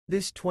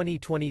This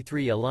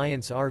 2023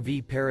 Alliance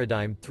RV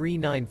Paradigm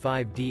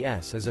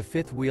 395DS is a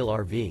fifth-wheel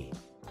RV.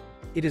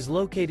 It is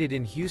located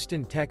in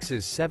Houston,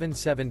 Texas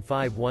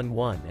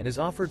 77511 and is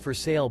offered for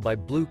sale by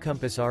Blue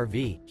Compass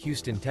RV,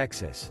 Houston,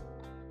 Texas.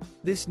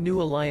 This new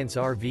Alliance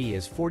RV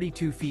is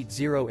 42 feet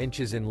 0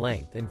 inches in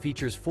length and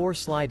features 4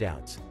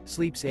 slideouts,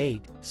 sleeps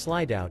 8,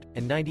 slideout,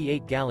 and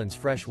 98 gallons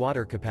fresh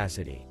water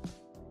capacity.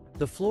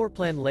 The floor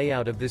plan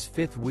layout of this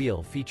fifth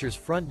wheel features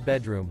front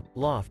bedroom,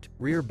 loft,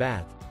 rear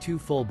bath, 2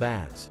 full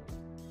baths.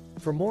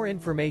 For more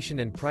information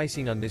and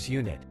pricing on this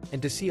unit,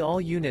 and to see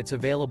all units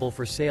available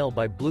for sale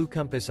by Blue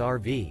Compass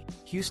RV,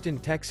 Houston,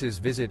 Texas,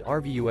 visit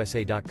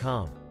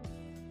RVUSA.com.